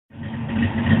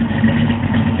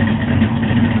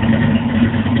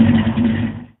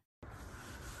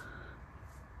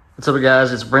What's up,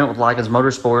 guys? It's Brent with Lykins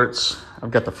Motorsports. I've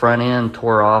got the front end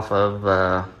tore off of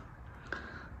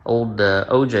old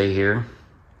OJ here,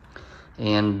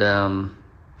 and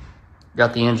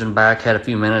got the engine back. Had a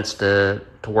few minutes to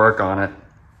work on it.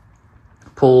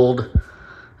 Pulled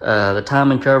the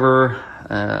timing cover,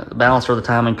 the balancer of the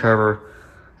timing cover,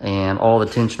 and all the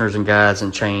tensioners and guides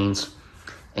and chains,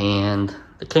 and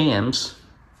the cams.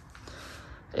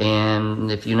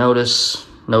 And if you notice,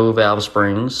 no valve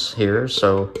springs here,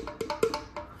 so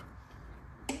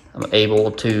I'm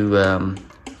able to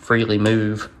freely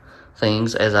move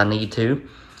things as I need to.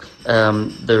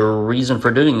 The reason for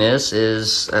doing this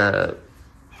is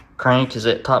crank is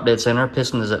at top dead center,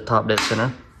 piston is at top dead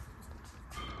center.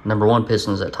 Number one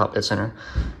piston is at top dead center,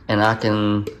 and I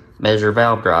can measure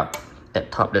valve drop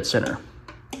at top dead center.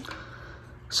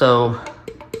 So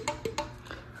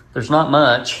there's not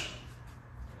much.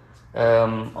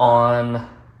 On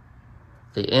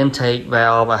the intake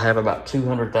valve, I have about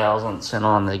 200 thousandths, and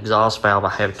on the exhaust valve, I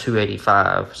have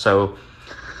 285. So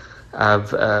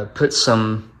I've put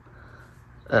some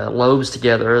lobes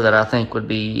together that I think would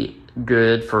be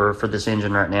good for this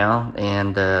engine right now,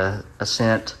 and I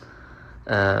sent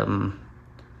one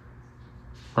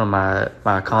of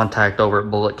my contact over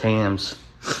at Bullet Cams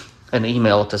an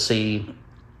email to see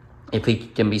if he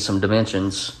can be some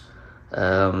dimensions,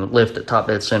 lift at top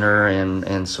dead center,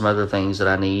 and some other things that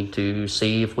I need to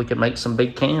see if we can make some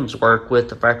big cams work with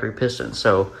the factory piston.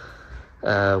 So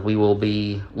we will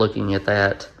be looking at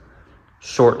that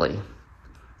shortly.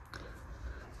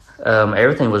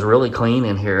 Everything was really clean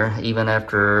in here, even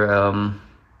after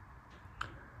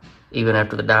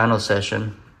the dyno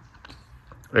session.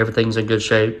 Everything's in good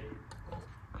shape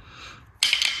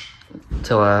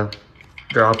until I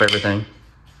drop everything.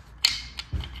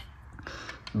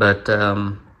 But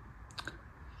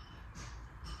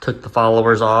took the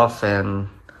followers off, and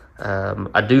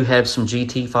I do have some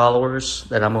GT followers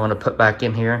that I'm going to put back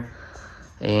in here,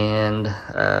 and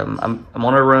I'm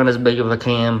going to run as big of a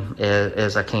cam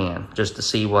as I can, just to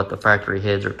see what the factory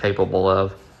heads are capable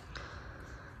of.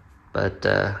 But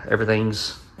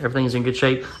everything's in good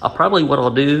shape. What I'll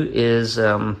do is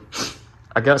I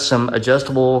got some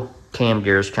adjustable cam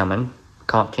gears coming,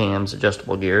 comp cams,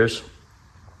 adjustable gears.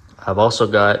 I've also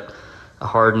got a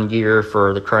hardened gear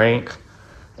for the crank,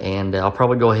 and I'll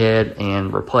probably go ahead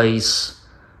and replace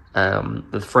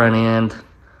the front end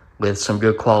with some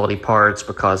good quality parts,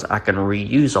 because I can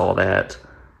reuse all that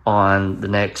on the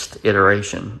next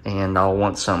iteration, and I'll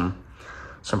want some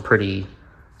pretty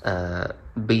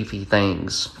beefy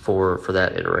things for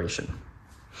that iteration.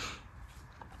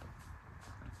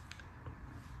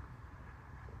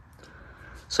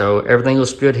 So everything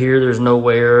looks good here. There's no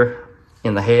wear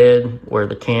in the head where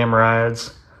the cam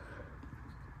rides.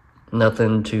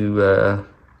 Nothing to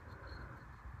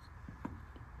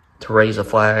raise a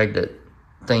flag that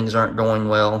things aren't going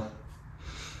well.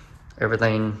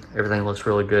 Everything looks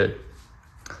really good.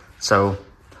 So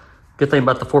good thing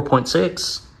about the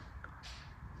 4.6,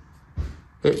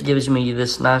 it gives me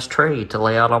this nice tray to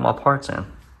lay out all my parts in.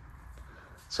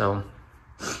 So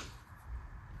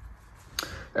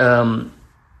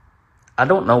I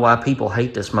don't know why people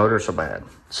hate this motor so bad.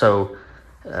 So,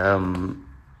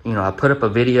 I put up a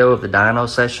video of the dyno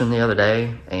session the other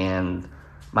day, and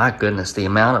my goodness, the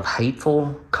amount of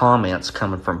hateful comments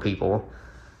coming from people.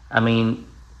 I mean,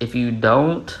 if you're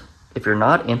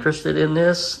not interested in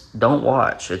this, don't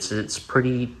watch. It's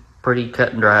pretty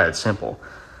cut and dry. It's simple.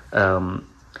 The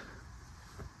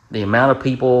amount of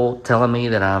people telling me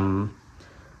that I'm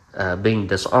being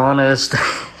dishonest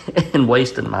and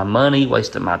wasting my money,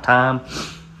 wasting my time.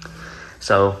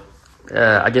 So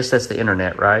I guess that's the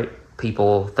internet, right?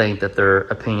 People think that their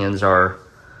opinions are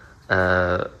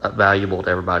valuable to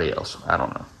everybody else. I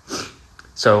don't know.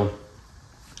 So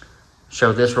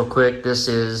show this real quick. This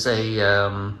is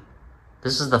the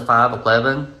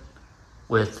 511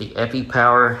 with the Epi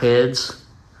Power heads.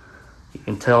 You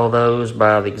can tell those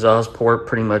by the exhaust port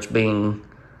pretty much being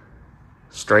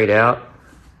straight out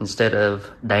instead of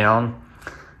down.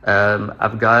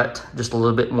 I've got just a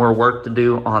little bit more work to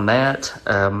do on that.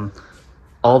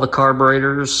 All the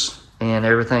carburetors and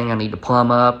everything I need to plumb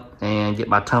up and get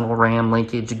my tunnel ram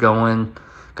linkage going.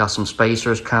 Got some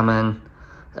spacers coming.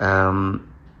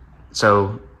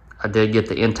 So I did get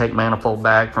the intake manifold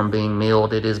back from being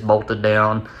milled. It is bolted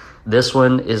down. This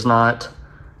one is not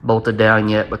bolted down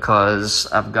yet, because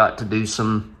I've got to do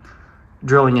some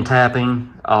drilling and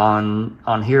tapping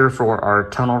on here for our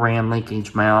tunnel ram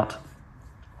linkage mount.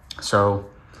 So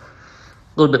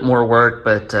a little bit more work,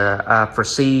 but I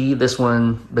foresee this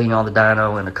one being on the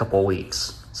dyno in a couple of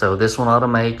weeks. So this one ought to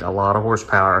make a lot of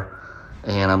horsepower,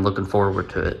 and I'm looking forward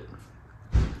to it.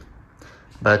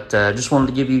 But just wanted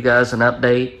to give you guys an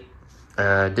update.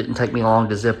 Didn't take me long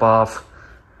to zip off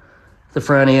the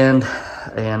front end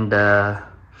and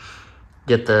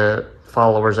get the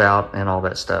followers out and all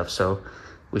that stuff. So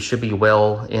we should be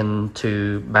well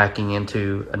into backing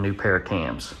into a new pair of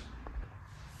cams.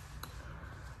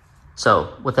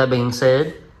 So with that being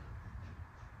said,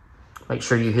 make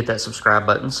sure you hit that subscribe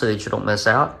button so that you don't miss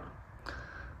out.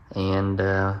 And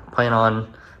plan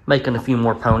on making a few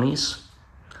more ponies.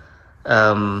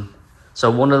 So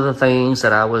one of the things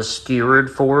that I was skewered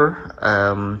for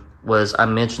was I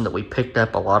mentioned that we picked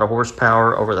up a lot of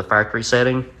horsepower over the factory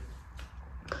setting.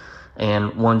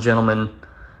 And one gentleman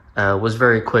was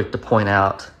very quick to point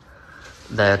out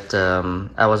that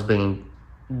I was being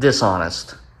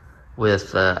dishonest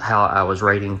with how I was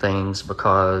rating things,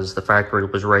 because the factory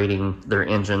was rating their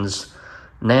engines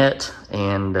net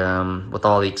and with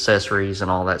all the accessories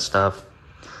and all that stuff.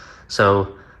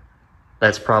 So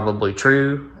that's probably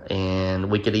true, and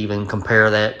we could even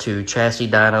compare that to chassis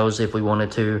dynos if we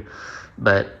wanted to,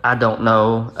 but I don't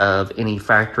know of any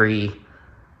factory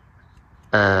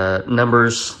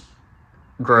numbers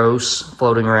gross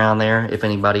floating around there. If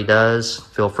anybody does,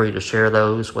 feel free to share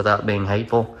those without being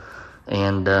hateful.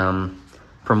 And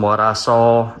from what I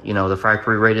saw, you know, the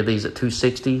factory rated these at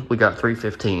 260. We got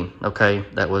 315. Okay,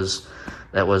 that was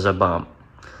a bump.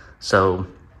 So,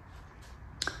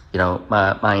 you know,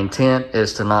 my intent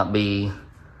is to not be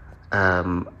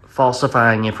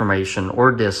falsifying information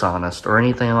or dishonest or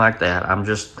anything like that. I'm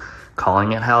just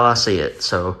calling it how I see it.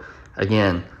 So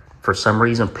again, for some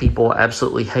reason, people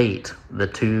absolutely hate the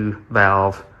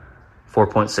 2-valve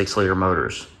 4.6 liter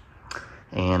motors,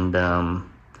 and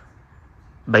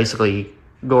basically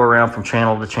go around from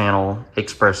channel to channel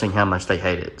expressing how much they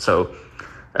hate it. So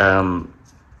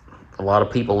a lot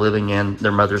of people living in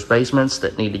their mother's basements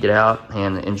that need to get out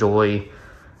and enjoy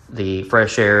the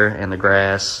fresh air and the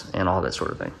grass and all that sort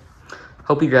of thing.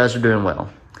 Hope you guys are doing well.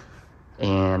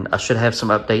 And I should have some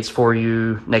updates for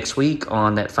you next week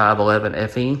on that 511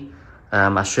 FE.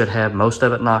 I should have most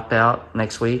of it knocked out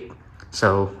next week.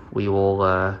 So we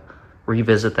will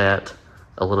revisit that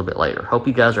a little bit later. Hope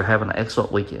you guys are having an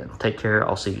excellent weekend. Take care.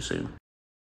 I'll see you soon.